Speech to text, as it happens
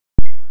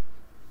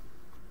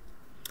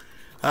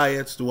Hi,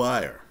 it's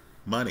Dwyer.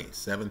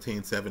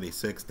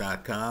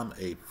 Money1776.com,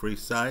 a free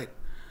site.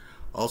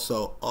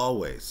 Also,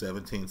 always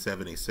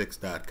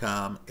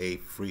 1776.com, a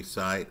free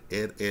site.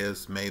 It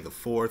is May the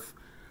 4th,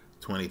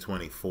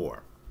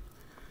 2024.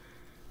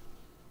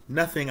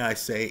 Nothing I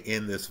say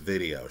in this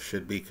video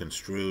should be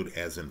construed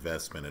as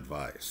investment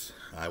advice.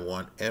 I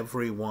want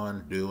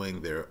everyone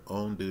doing their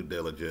own due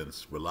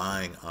diligence,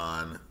 relying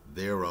on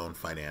their own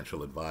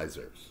financial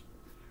advisors.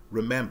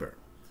 Remember,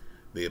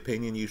 the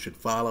opinion you should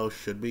follow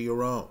should be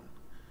your own.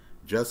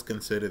 Just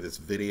consider this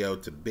video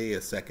to be a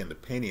second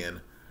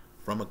opinion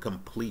from a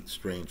complete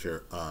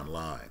stranger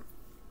online.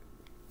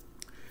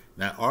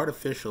 Now,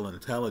 artificial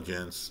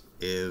intelligence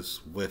is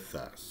with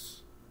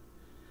us.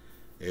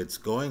 It's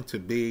going to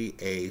be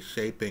a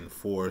shaping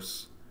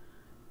force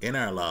in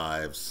our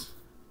lives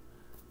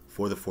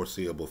for the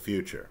foreseeable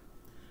future,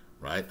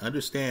 right?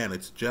 Understand,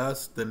 it's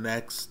just the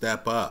next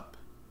step up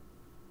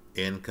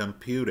in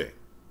computing,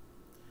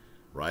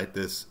 right?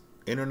 This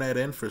internet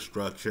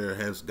infrastructure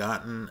has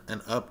gotten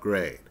an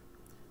upgrade.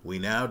 We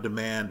now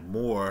demand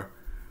more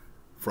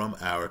from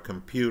our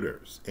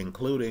computers,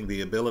 including the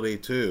ability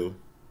to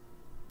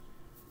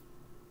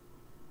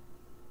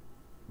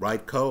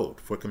write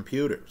code for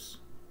computers,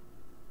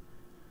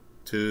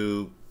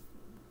 to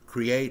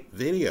create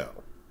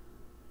video,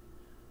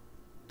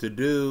 to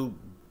do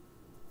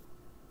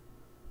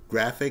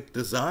graphic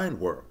design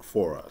work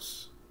for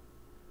us,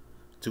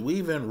 to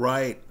even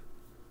write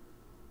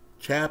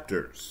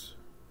chapters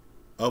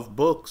of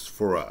books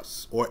for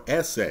us, or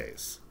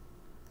essays,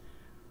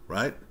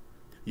 right?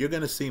 You're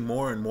going to see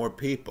more and more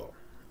people.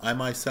 I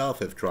myself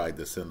have tried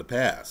this in the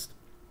past.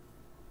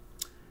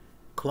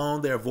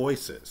 Clone their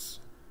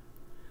voices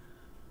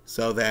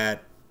so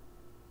that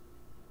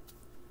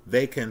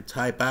they can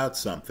type out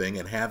something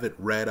and have it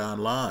read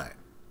online.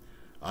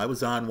 I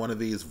was on one of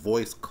these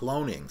voice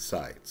cloning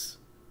sites,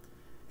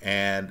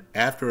 and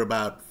after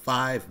about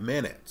 5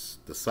 minutes,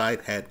 the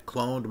site had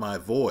cloned my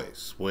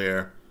voice,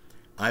 where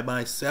I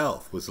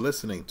myself was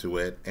listening to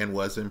it and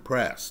was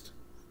impressed.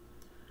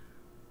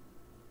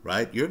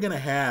 Right? You're going to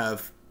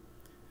have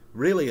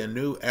really a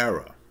new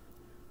era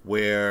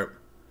where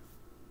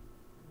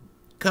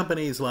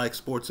companies like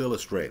Sports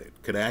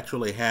Illustrated could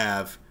actually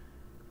have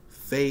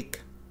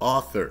fake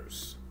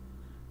authors.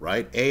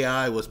 Right?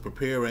 AI was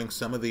preparing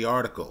some of the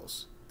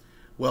articles.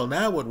 Well,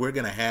 now what we're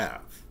going to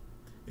have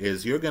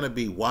is you're going to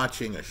be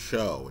watching a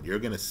show and you're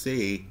going to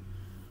see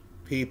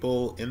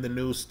people in the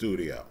news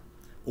studio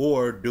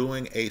or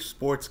doing a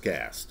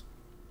sportscast,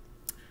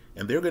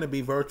 and they're going to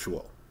be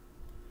virtual,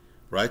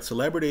 right?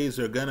 Celebrities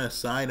are going to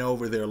sign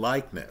over their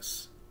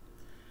likeness.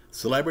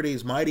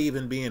 Celebrities might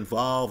even be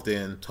involved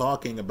in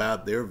talking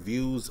about their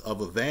views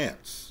of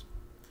events.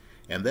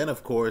 And then,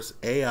 of course,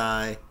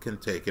 AI can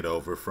take it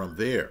over from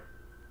there.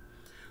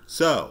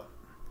 So,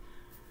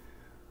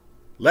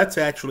 let's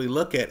actually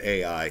look at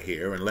AI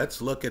here, and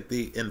let's look at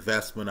the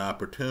investment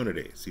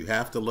opportunities. You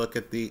have to look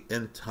at the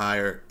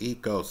entire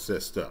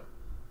ecosystem.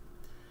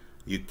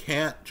 You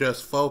can't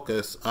just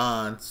focus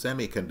on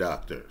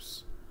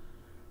semiconductors,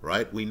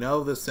 right? We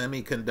know the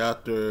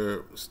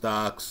semiconductor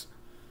stocks,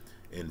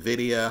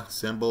 NVIDIA,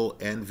 symbol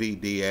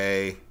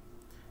NVDA,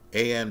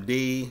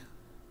 AMD,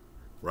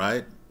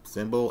 right?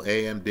 Symbol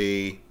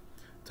AMD,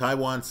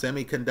 Taiwan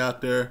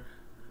Semiconductor,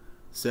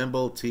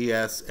 symbol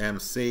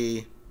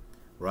TSMC,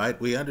 right?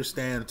 We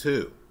understand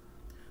too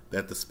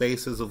that the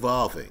space is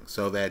evolving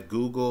so that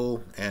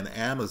Google and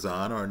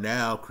Amazon are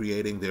now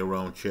creating their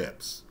own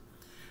chips.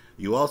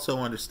 You also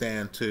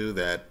understand, too,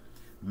 that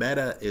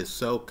Meta is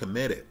so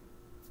committed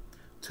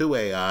to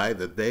AI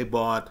that they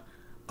bought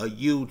a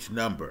huge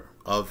number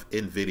of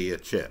NVIDIA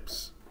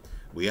chips.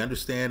 We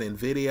understand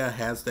NVIDIA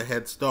has the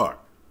head start,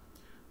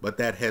 but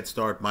that head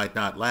start might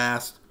not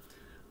last.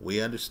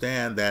 We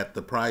understand that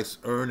the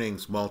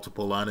price-earnings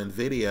multiple on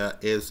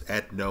NVIDIA is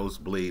at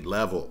nosebleed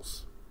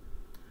levels,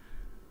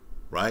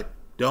 right?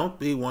 Don't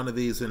be one of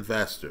these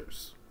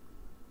investors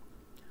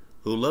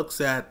who looks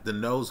at the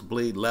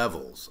nosebleed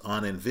levels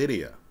on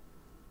NVIDIA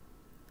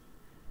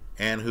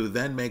and who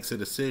then makes a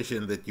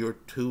decision that you're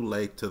too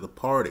late to the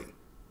party,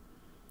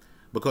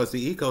 because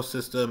the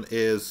ecosystem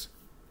is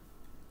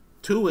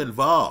too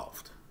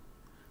involved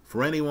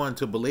for anyone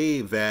to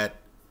believe that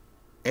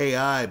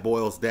AI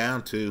boils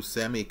down to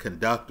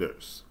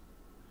semiconductors.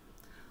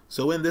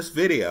 So in this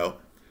video,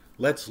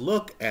 let's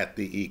look at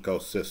the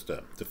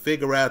ecosystem to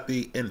figure out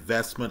the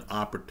investment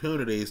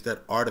opportunities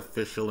that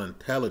artificial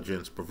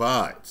intelligence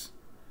provides.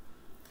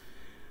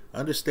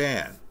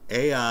 Understand,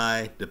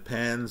 AI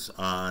depends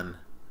on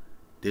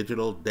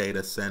digital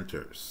data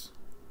centers,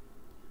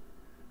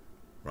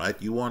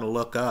 right? You want to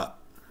look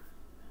up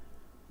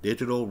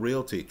Digital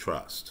Realty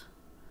Trust.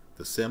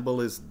 The symbol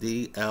is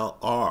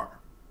DLR,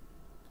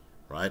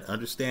 right?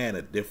 Understand,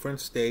 at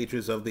different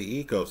stages of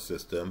the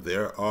ecosystem,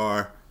 there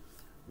are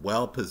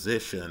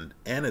well-positioned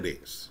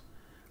entities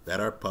that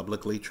are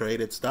publicly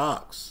traded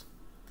stocks.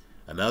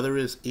 Another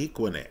is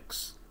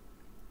Equinix,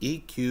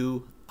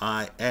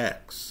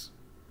 EQIX,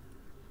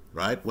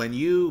 right? When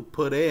you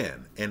put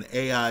in an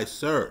AI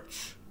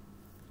search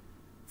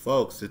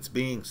Folks, it's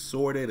being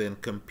sorted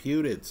and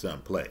computed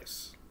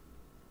someplace.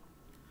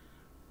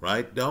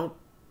 Right? Don't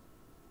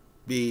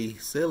be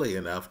silly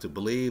enough to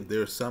believe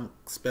there's some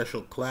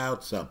special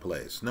cloud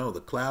someplace. No,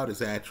 the cloud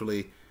is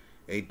actually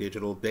a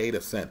digital data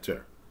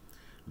center.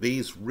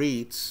 These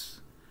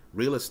REITs,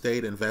 real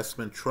estate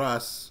investment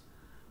trusts,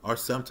 are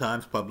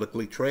sometimes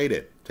publicly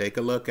traded. Take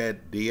a look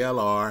at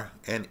DLR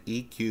and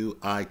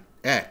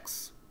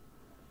EQIX.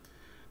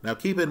 Now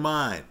keep in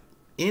mind,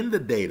 in the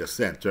data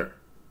center,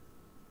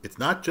 it's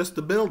not just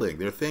the building,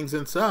 there are things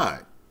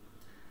inside.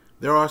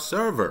 There are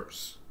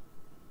servers.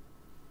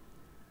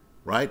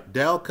 Right?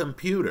 Dell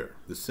Computer,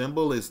 the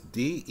symbol is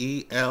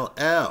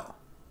DELL.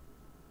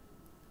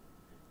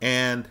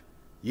 And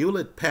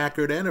Hewlett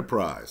Packard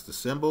Enterprise, the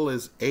symbol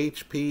is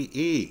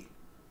HPE.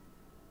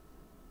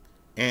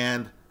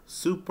 And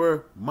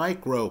Super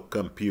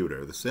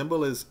Microcomputer, the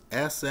symbol is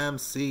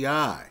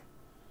SMCI.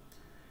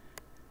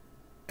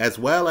 As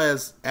well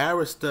as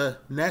Arista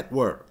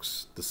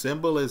Networks, the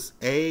symbol is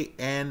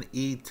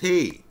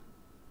ANET.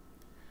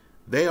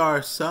 They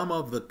are some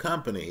of the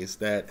companies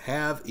that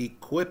have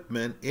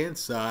equipment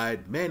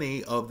inside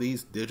many of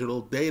these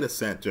digital data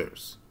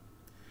centers.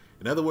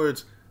 In other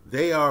words,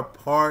 they are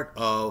part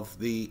of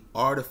the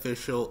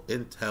artificial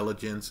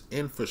intelligence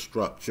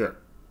infrastructure.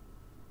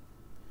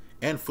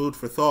 And food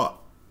for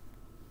thought.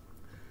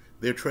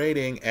 They're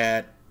trading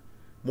at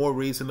more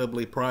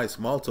reasonably priced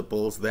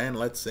multiples than,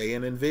 let's say,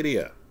 an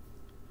NVIDIA.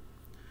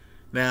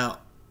 Now,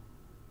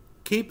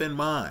 keep in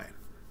mind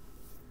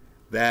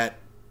that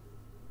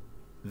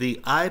the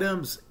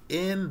items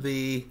in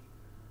the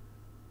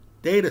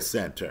data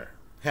center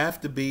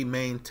have to be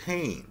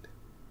maintained,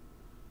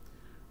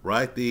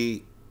 right?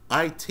 The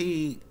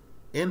IT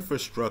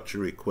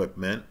infrastructure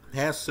equipment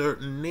has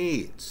certain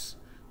needs.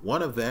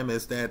 One of them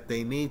is that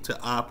they need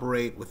to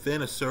operate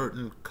within a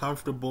certain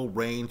comfortable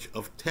range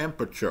of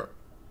temperature,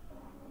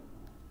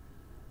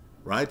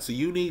 right? So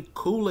you need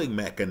cooling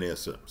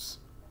mechanisms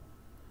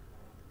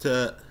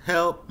to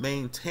help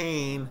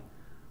maintain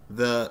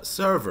the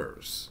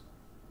servers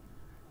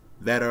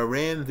that are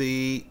in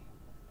the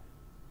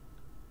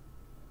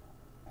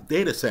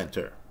data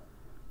center.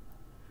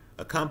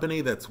 A company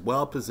that's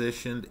well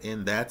positioned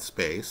in that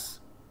space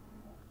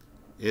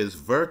is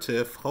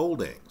Vertif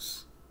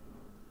Holdings.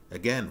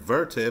 Again,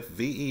 Vertif,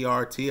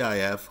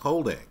 VERTIF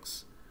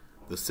Holdings.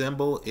 The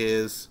symbol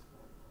is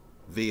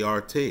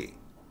VRT.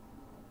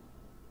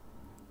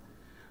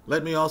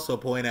 Let me also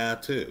point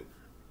out, too,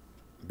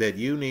 that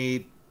you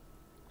need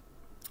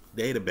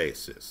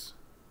databases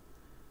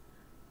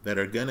that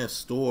are going to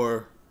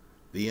store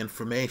the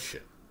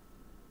information.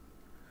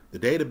 The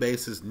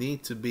databases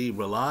need to be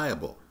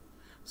reliable.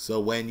 So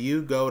when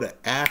you go to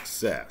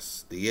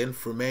access the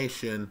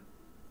information,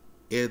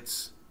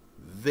 it's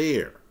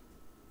there.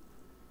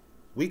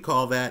 We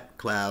call that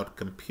cloud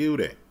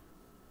computing.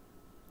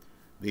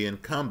 The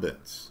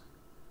incumbents,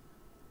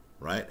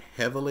 right?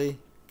 Heavily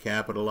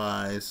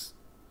capitalized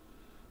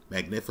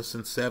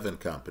Magnificent Seven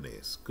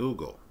companies: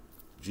 Google,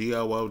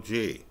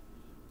 GOOG,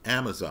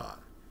 Amazon,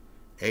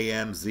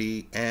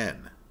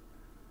 AMZN,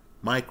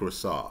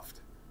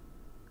 Microsoft,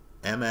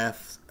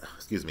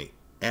 MSFT,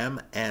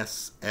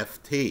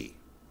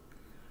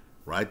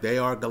 right? They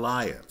are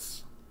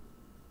Goliaths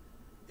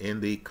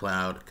in the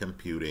cloud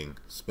computing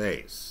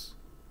space,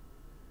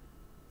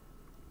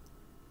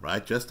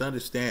 right? Just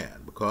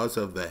understand, because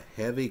of the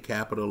heavy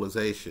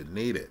capitalization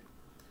needed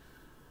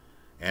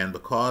and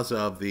because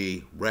of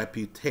the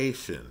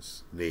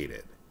reputations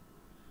needed,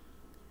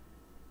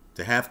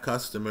 to have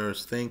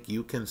customers think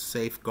you can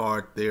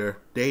safeguard their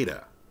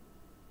data,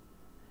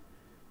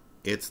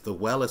 it's the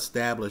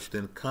well-established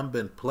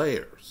incumbent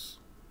players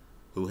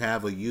who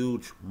have a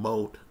huge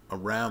moat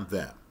around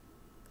them.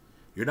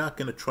 You're not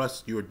going to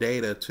trust your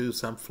data to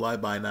some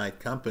fly-by-night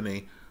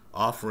company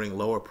offering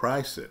lower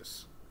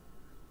prices.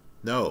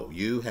 No,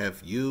 you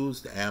have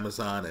used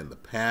Amazon in the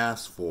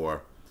past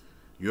for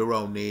your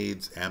own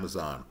needs.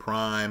 Amazon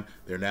Prime,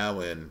 they're now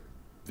in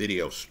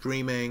video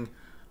streaming,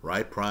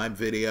 right? Prime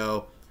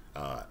Video,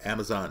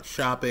 Amazon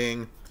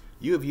Shopping.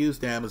 You have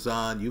used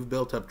Amazon. You've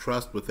built up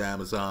trust with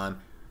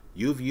Amazon.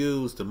 You've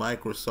used the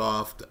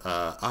Microsoft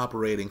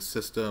operating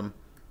system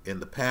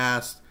in the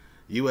past.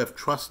 You have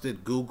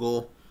trusted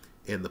Google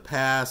in the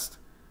past.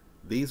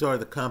 These are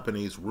the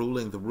companies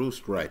ruling the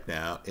roost right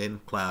now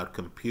in cloud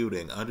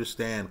computing.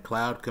 Understand,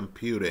 cloud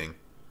computing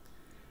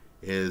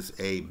is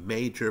a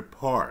major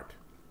part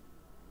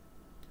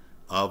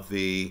of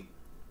the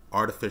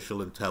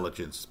artificial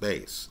intelligence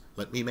space.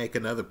 Let me make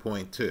another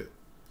point too.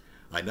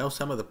 I know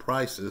some of the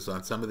prices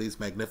on some of these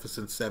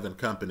Magnificent Seven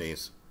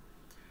companies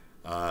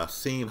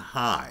seem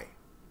high,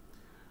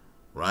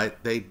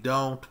 right? They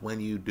don't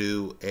when you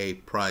do a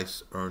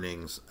price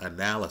earnings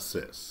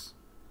analysis,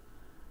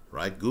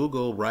 right?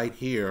 Google right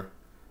here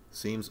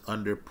seems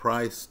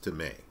underpriced to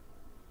me.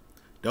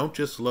 Don't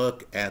just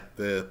look at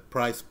the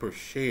price per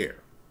share.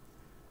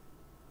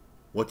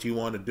 What you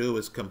want to do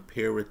is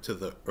compare it to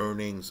the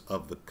earnings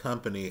of the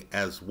company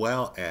as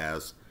well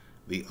as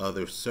the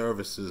other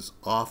services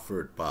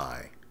offered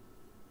by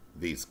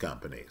these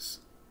companies.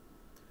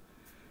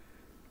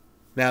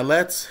 Now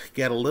let's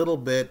get a little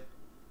bit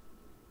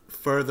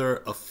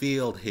further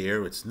afield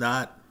here. It's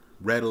not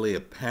readily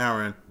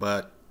apparent,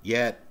 but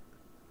yet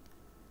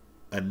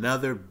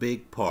another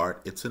big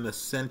part, it's an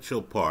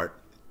essential part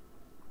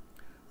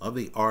of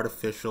the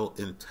artificial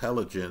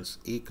intelligence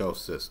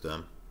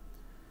ecosystem,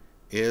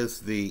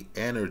 is the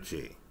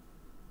energy,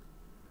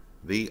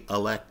 the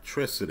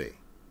electricity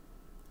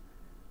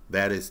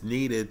that is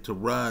needed to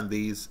run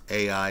these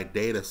AI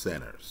data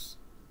centers.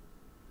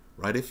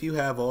 Right? If you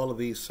have all of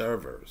these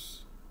servers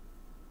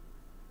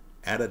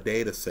at a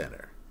data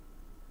center,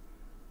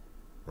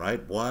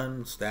 right,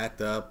 one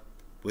stacked up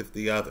with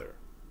the other,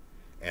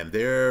 and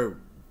they're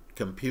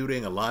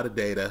computing a lot of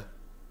data,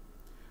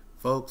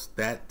 folks,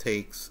 that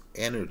takes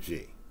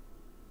energy.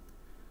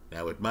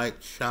 Now, it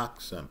might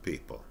shock some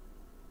people,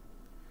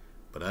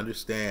 but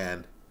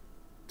understand,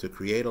 to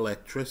create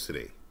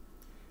electricity,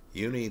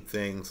 you need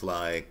things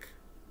like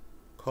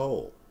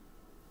coal,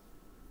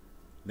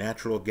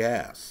 natural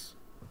gas,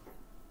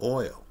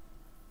 oil.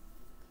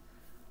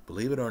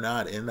 Believe it or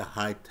not, in the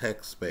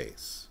high-tech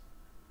space,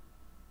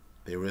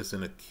 there is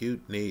an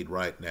acute need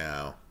right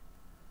now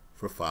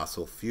for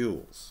fossil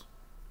fuels.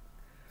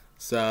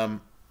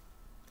 Some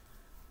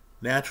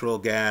natural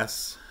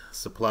gas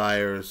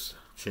suppliers,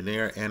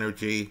 Cheniere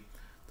Energy,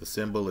 the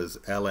symbol is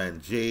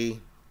LNG.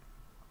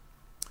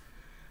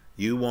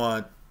 You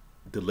want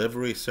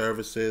delivery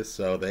services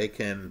so they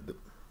can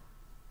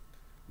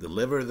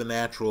deliver the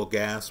natural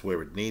gas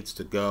where it needs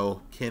to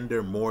go.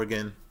 Kinder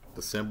Morgan,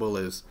 the symbol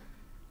is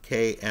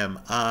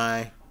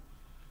KMI.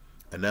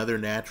 Another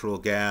natural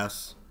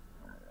gas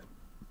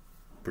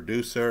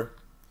producer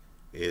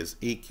is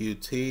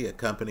EQT, a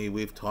company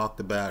we've talked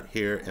about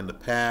here in the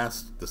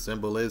past. The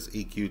symbol is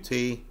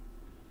EQT.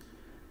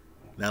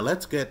 Now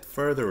let's get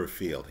further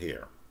afield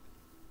here.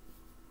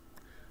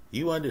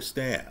 You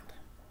understand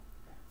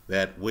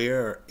that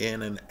we're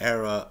in an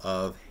era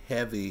of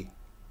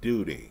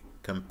heavy-duty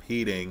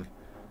competing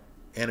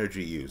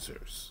energy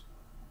users,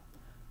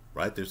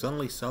 right? There's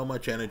only so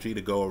much energy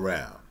to go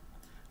around.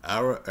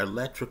 Our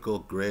electrical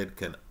grid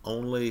can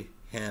only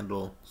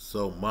handle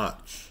so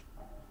much.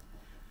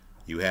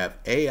 You have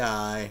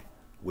AI,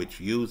 which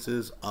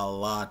uses a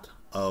lot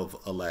of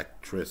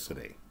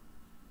electricity.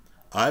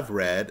 I've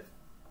read,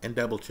 and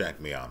double check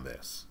me on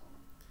this,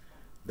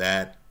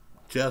 that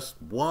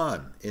just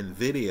one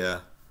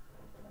NVIDIA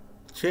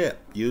chip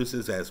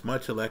uses as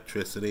much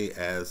electricity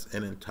as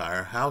an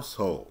entire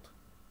household.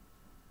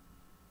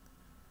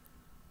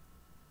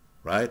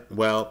 Right?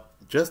 Well,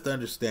 just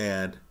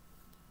understand,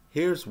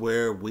 here's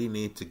where we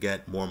need to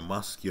get more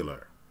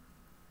muscular.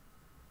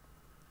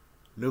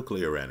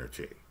 Nuclear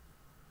energy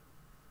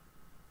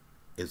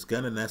is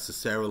going to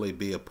necessarily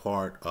be a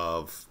part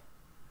of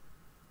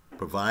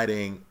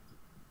serving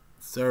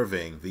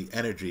the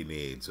energy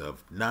needs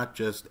of not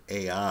just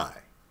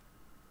AI,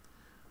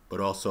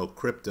 but also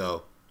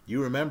crypto.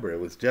 You remember, it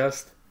was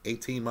just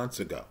 18 months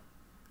ago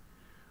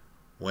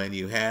when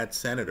you had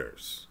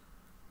senators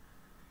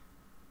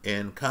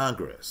in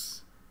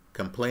Congress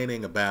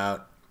complaining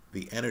about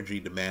the energy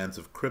demands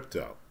of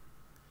crypto,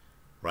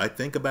 right?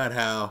 Think about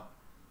how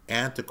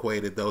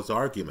antiquated those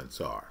arguments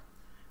are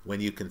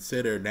when you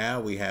consider now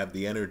we have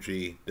the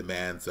energy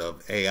demands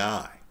of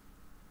AI.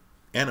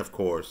 And of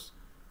course,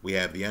 we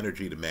have the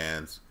energy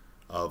demands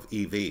of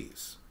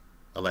EVs,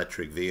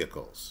 electric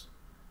vehicles,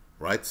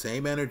 right?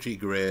 Same energy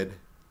grid.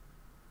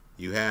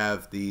 You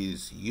have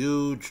these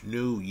huge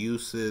new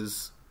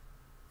uses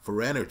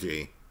for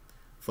energy.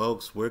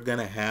 Folks, we're going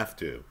to have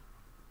to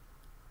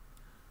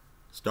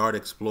start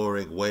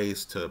exploring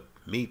ways to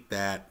meet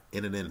that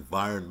in an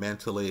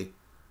environmentally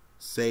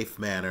safe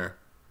manner.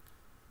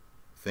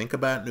 Think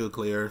about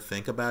nuclear,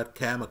 think about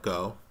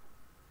Cameco,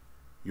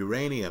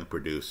 uranium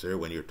producer.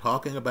 When you're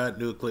talking about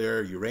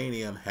nuclear,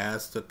 uranium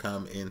has to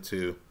come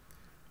into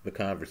the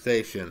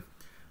conversation.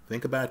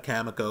 Think about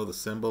Cameco, the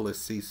symbol is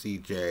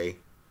CCJ.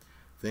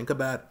 Think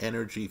about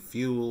Energy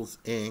Fuels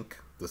Inc.,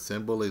 the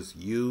symbol is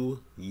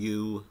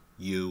UUUU.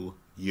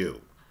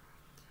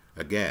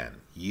 Again,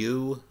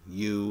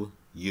 UUUU.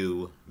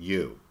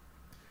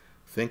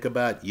 Think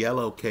about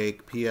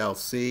Yellowcake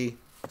PLC,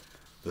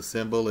 the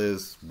symbol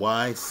is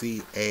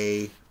YCA.L.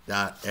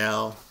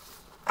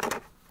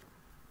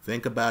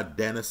 Think about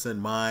Denison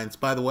Mines.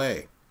 By the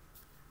way,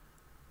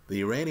 the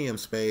uranium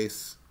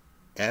space,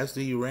 as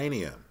the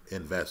uranium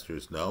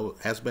investors know,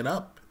 has been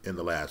up in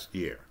the last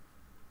year.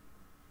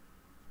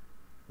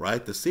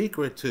 Right? The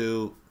secret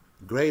to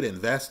great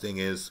investing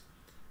is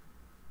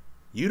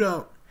you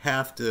don't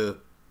have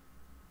to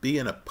be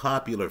in a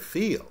popular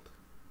field.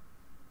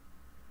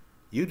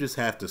 You just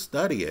have to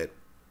study it,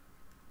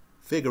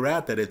 figure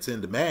out that it's in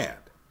demand,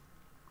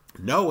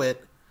 know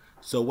it,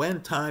 so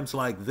when times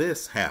like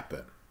this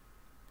happen,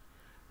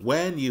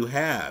 when you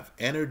have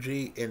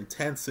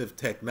energy-intensive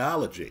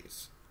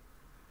technologies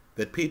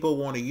that people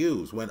want to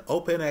use, when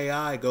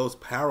OpenAI goes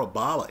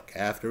parabolic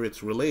after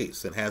its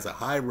release and has a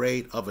high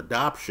rate of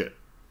adoption,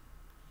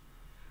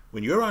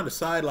 when you're on the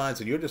sidelines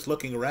and you're just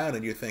looking around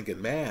and you're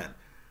thinking, man,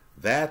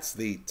 that's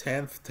the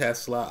 10th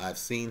Tesla I've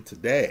seen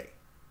today.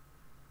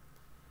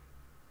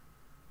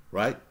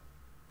 right?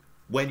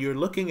 When you're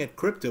looking at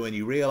crypto and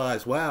you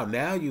realize, wow,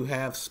 now you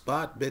have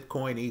spot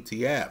Bitcoin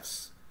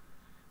ETFs.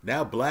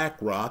 Now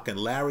BlackRock and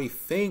Larry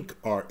Fink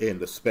are in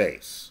the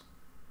space,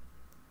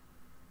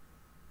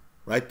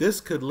 right?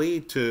 This could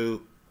lead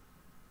to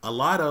a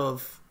lot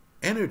of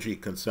energy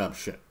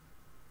consumption,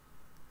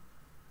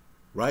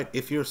 right?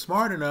 If you're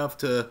smart enough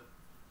to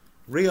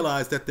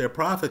realize that there are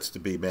profits to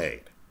be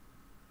made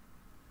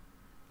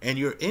and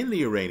you're in the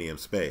uranium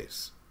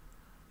space,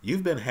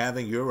 you've been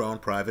having your own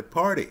private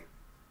party.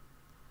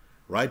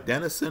 Right?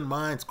 Denison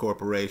Mines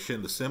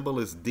Corporation, the symbol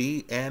is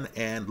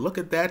DNN. Look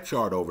at that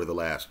chart over the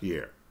last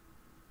year.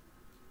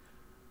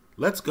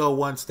 Let's go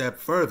one step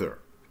further.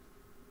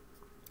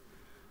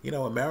 You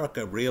know,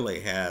 America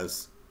really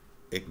has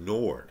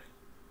ignored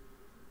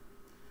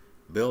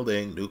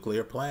building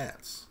nuclear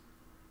plants.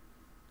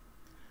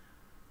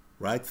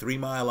 Right? 3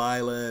 Mile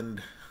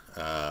Island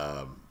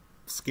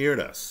scared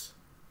us.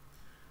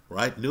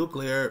 Right?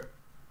 Nuclear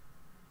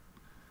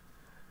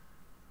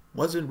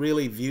wasn't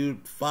really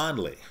viewed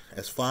fondly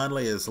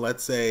as,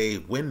 let's say,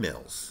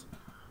 windmills,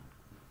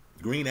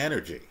 green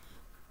energy,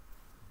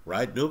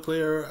 right?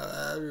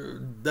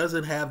 Nuclear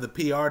doesn't have the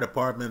PR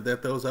department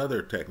that those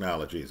other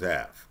technologies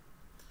have,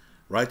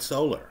 right?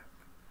 Solar,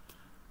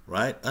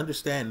 right?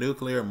 Understand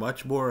nuclear,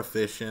 much more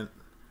efficient,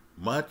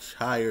 much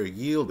higher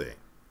yielding,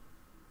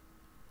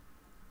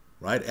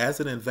 right? As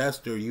an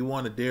investor, you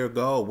want to dare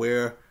go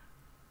where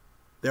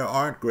there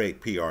aren't great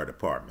PR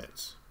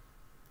departments,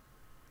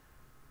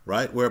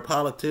 right? Where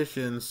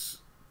politicians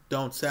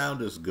don't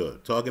sound as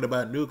good talking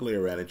about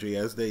nuclear energy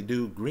as they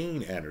do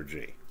green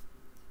energy.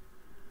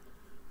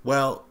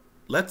 Well,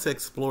 let's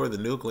explore the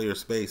nuclear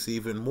space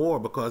even more,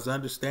 because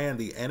understand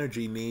the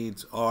energy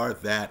needs are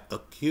that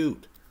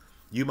acute.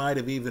 You might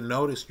have even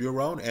noticed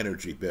your own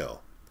energy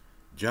bill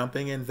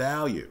jumping in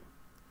value,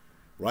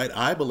 right?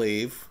 I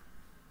believe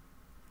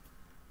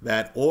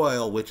that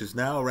oil, which is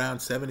now around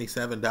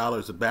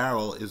 $77 a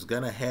barrel, is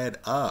going to head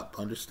up.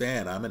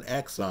 Understand, I'm an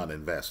Exxon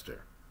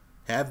investor.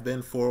 Have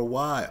been for a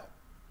while,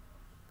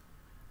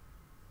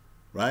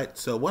 right?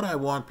 So what I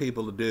want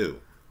people to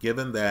do,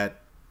 given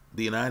that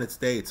the United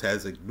States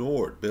has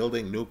ignored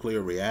building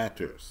nuclear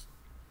reactors,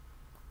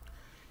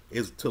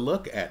 is to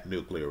look at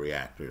nuclear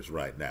reactors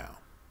right now.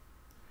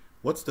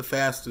 What's the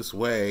fastest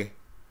way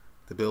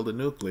to build a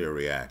nuclear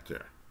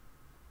reactor?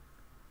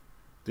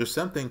 There's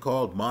something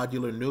called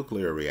modular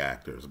nuclear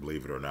reactors,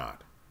 believe it or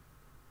not,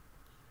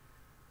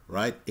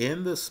 right?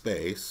 In the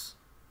space,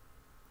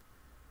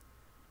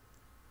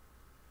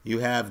 you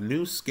have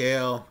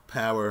NuScale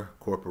Power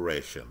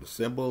Corporation. The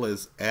symbol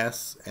is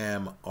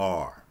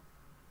SMR.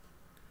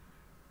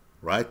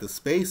 Right? The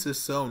space is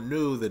so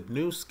new that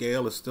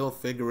NuScale is still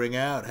figuring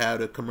out how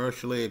to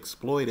commercially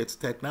exploit its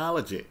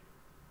technology.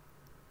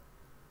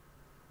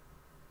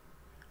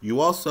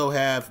 You also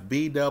have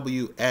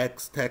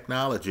BWX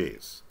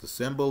Technologies. The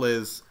symbol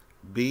is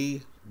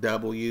BWXT.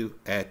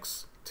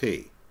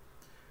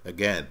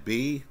 Again,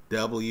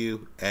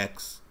 BWXT.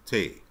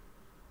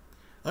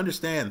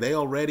 Understand, they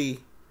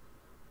already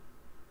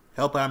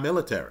help our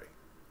military,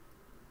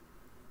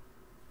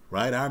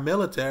 right? Our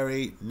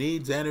military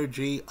needs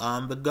energy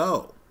on the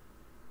go,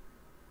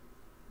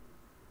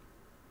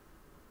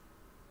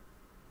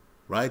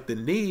 right? The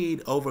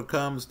need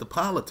overcomes the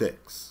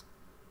politics.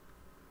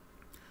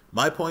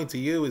 My point to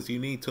you is you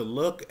need to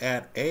look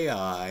at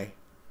AI.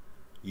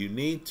 You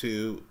need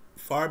to,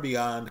 far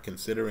beyond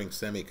considering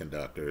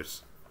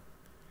semiconductors,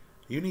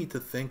 you need to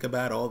think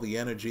about all the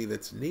energy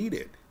that's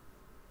needed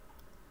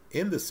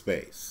in the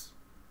space.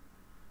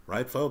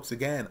 Right, folks?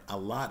 Again, a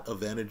lot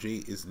of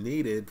energy is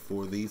needed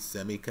for these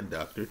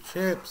semiconductor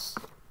chips.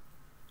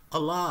 A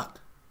lot.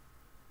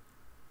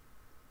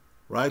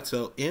 Right?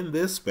 So in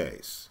this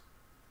space,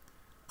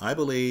 I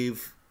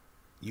believe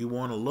you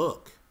want to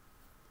look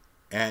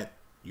at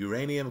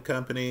uranium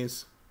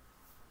companies,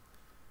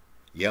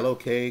 Yellow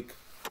Cake,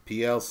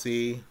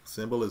 PLC,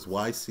 symbol is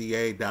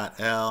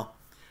YCA.L.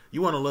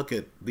 You want to look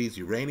at these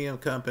uranium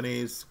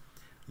companies.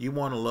 You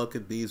want to look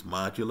at these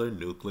modular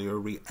nuclear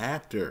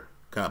reactor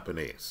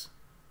companies.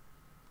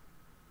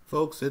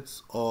 Folks,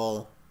 it's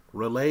all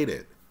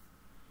related.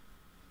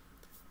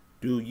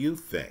 Do you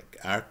think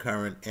our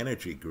current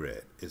energy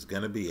grid is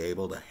going to be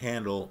able to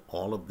handle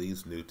all of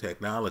these new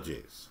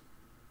technologies?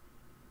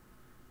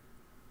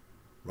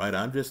 Right,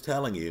 I'm just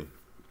telling you,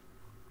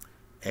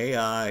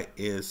 AI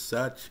is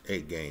such a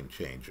game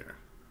changer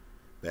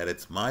that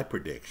it's my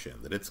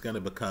prediction that it's going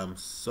to become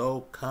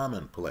so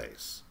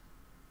commonplace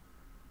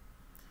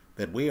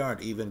that we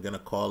aren't even going to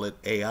call it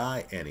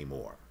AI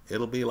anymore.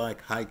 It'll be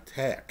like high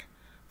tech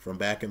from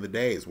back in the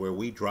days where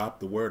we dropped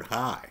the word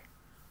high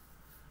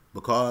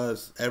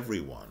because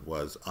everyone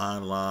was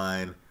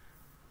online.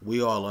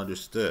 We all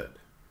understood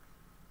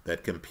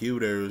that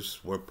computers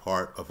were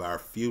part of our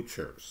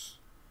futures,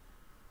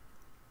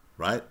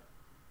 right?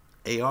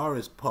 AI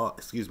is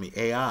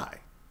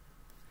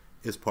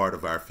part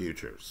of our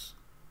futures,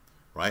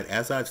 right?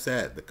 As I've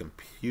said, the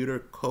computer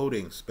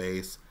coding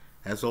space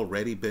has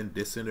already been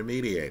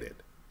disintermediated.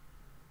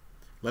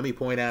 Let me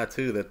point out,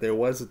 too, that there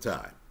was a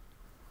time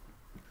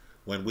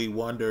when we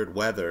wondered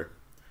whether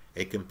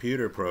a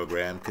computer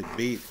program could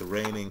beat the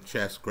reigning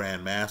chess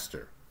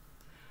grandmaster.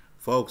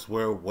 Folks,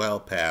 we're well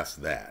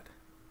past that.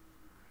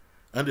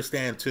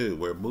 Understand, too,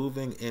 we're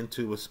moving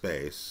into a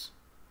space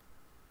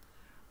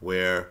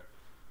where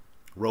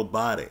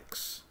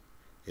robotics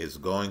is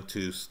going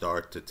to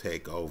start to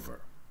take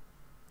over,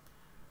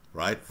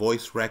 right?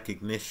 Voice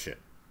recognition.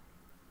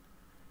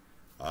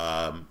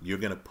 You're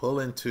going to pull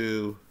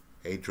into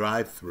a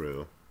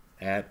drive-through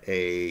at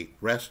a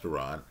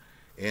restaurant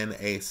in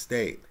a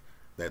state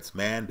that's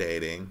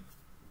mandating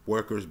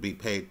workers be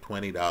paid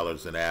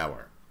 $20 an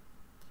hour.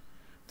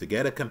 To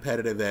get a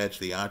competitive edge,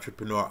 the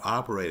entrepreneur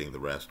operating the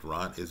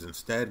restaurant is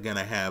instead going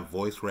to have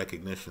voice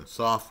recognition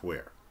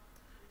software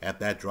at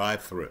that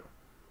drive-through.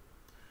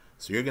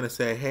 So you're going to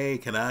say, hey,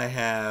 can I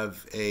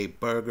have a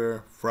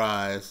burger,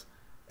 fries,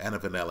 and a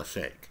vanilla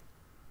shake?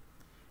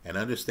 And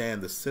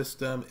understand the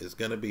system is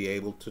going to be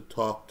able to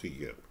talk to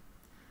you.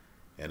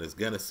 And is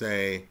going to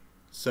say,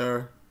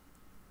 sir,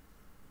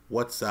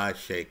 what size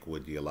shake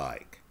would you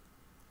like?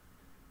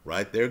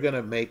 Right? They're going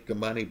to make the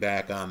money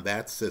back on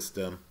that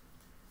system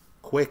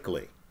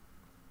quickly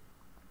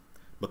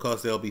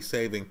because they'll be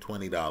saving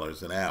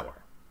 $20 an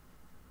hour.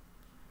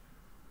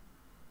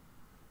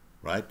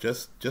 Right?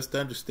 Just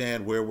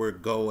understand where we're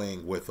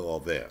going with all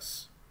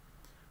this.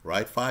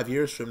 Right? 5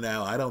 years from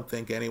now, I don't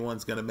think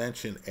anyone's going to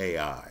mention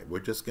AI. We're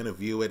just going to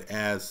view it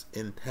as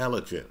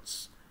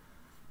intelligence.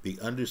 The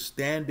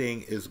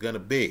understanding is going to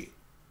be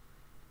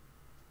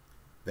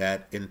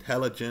that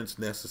intelligence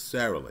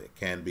necessarily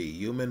can be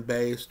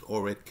human-based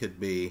or it could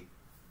be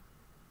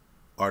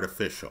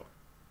artificial.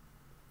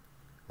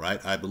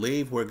 Right? I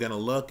believe we're going to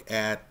look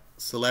at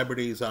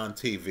celebrities on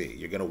TV.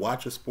 You're going to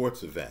watch a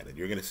sports event and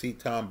you're going to see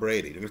Tom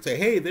Brady. You're going to say,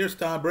 hey, there's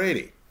Tom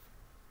Brady.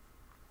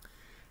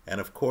 And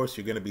of course,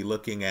 you're going to be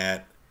looking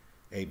at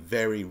a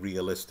very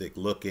realistic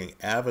looking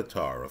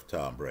avatar of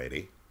Tom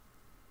Brady.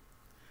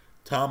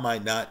 Tom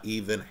might not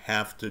even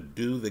have to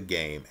do the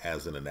game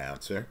as an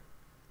announcer.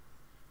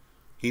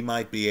 He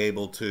might be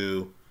able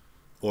to,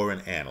 or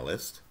an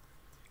analyst,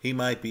 he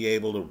might be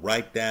able to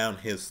write down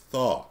his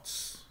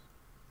thoughts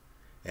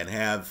and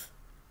have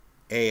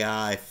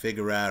AI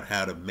figure out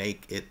how to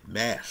make it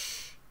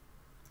mesh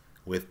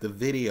with the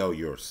video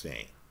you're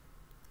seeing.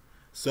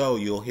 So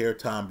you'll hear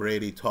Tom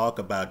Brady talk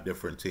about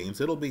different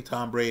teams. It'll be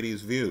Tom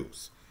Brady's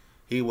views.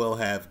 He will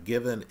have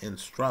given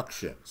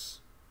instructions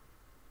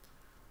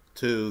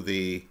to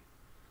the,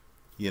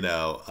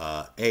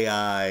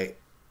 AI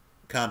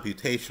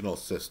computational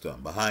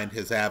system behind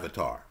his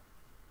avatar.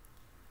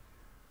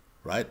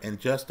 Right? And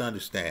just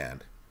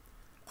understand,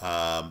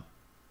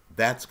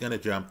 that's going to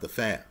jump the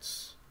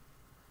fence.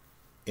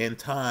 In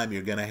time,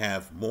 you're going to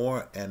have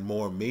more and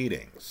more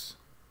meetings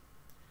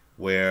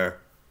where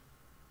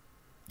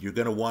you're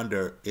going to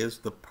wonder, is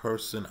the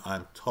person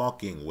I'm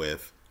talking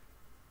with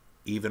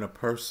even a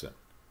person?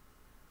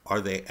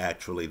 Are they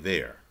actually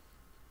there?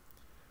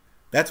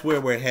 That's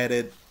where we're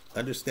headed.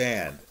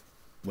 Understand,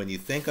 when you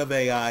think of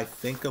AI,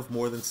 think of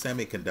more than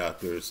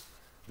semiconductors.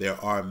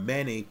 There are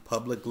many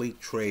publicly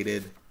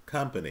traded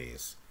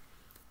companies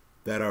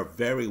that are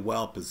very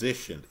well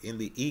positioned in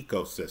the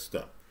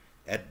ecosystem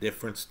at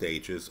different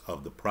stages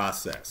of the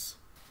process.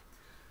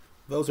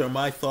 Those are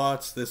my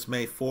thoughts this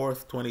May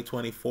 4th,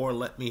 2024.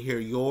 Let me hear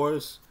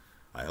yours.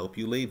 I hope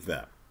you leave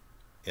them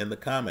in the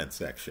comment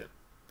section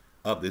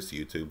of this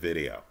YouTube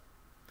video.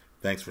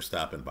 Thanks for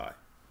stopping by.